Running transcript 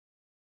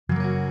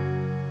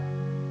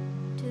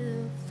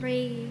3、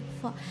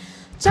4。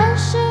真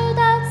实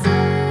的自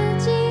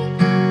己，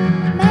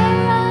没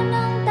人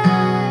能代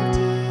替。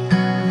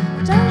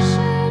真实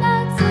的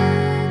自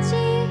己，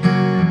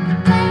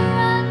没人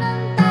能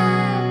代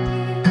替。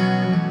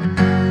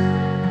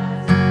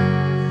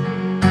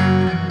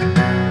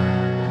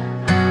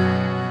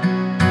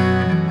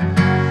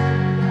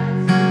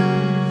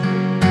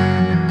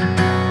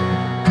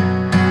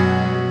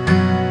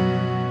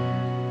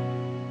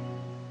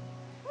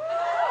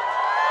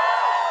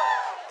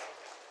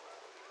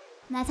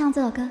来唱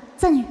这首歌《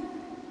赠予》。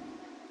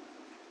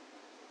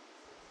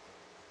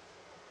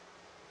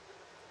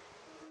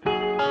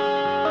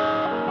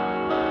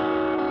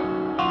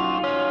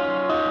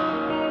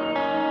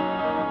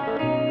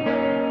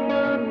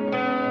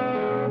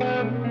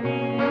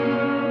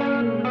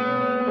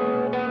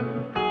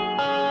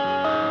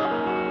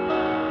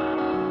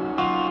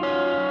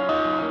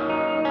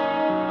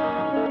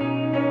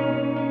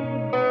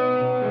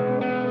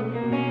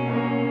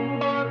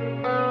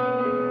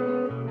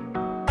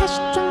开始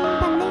装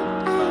扮你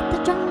爱的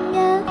妆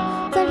颜，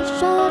嘴里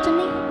说着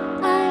你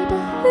爱的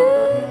语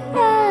言，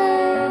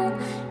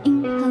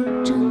迎合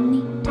着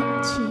你的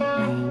气味。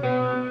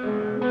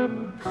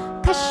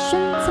开始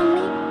顺从你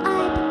爱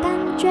的感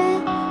觉，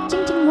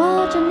紧紧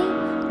握着你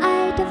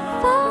爱的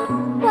方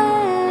位，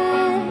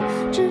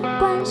只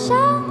管向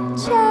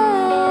前。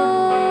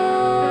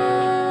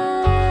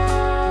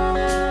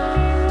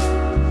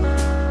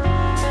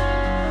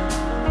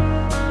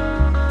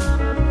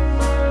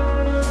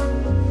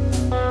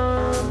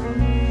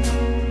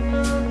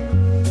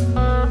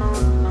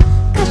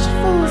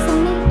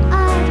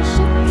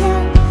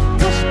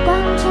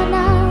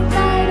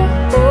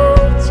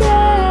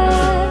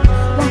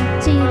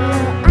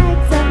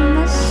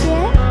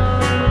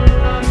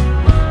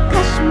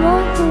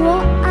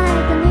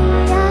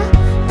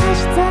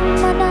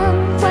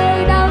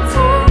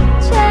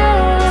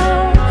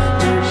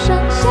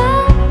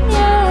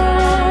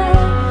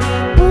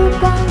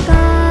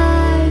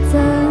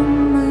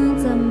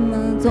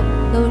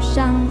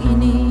以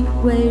你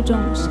为中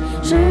心，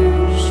是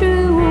虚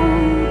无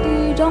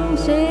的中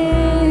心。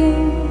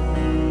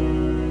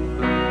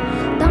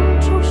当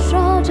初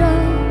说这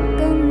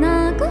个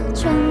那个，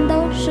全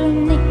都是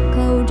你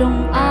口中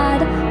爱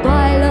的。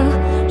怪了，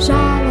傻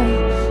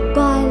了，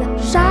怪了，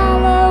傻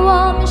了，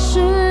我迷失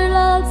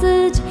了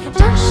自己，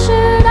真实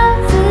的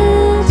自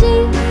己，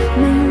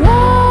没人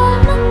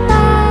能代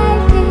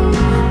替。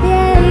别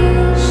遗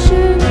失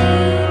你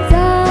赠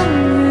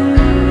予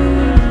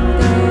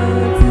的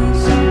自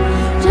信。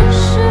真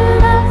实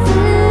的自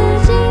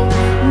己，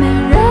没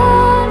人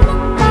能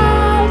代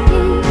替。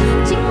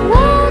紧握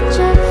着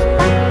宝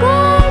贵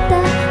的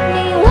你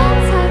我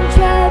残缺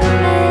的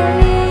美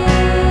丽。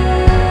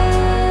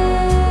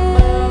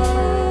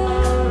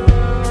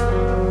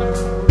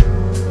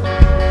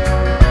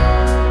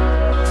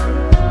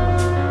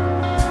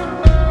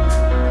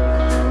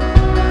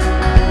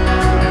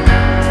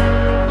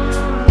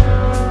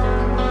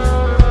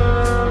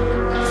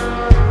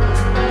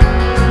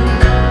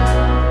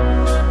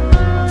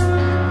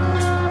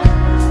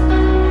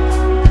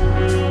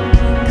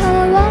渴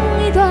望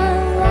一段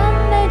完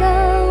美的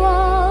我，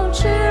赤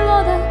裸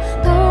的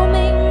透明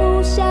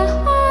无瑕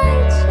爱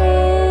情。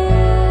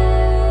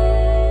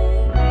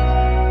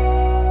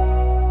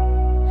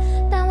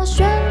但我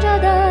选择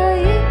的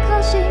一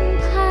颗心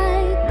太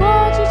过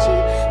激气，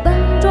笨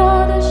拙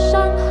的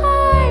伤害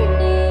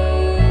你。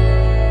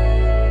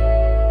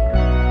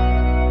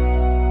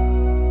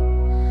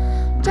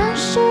真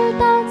实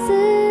的自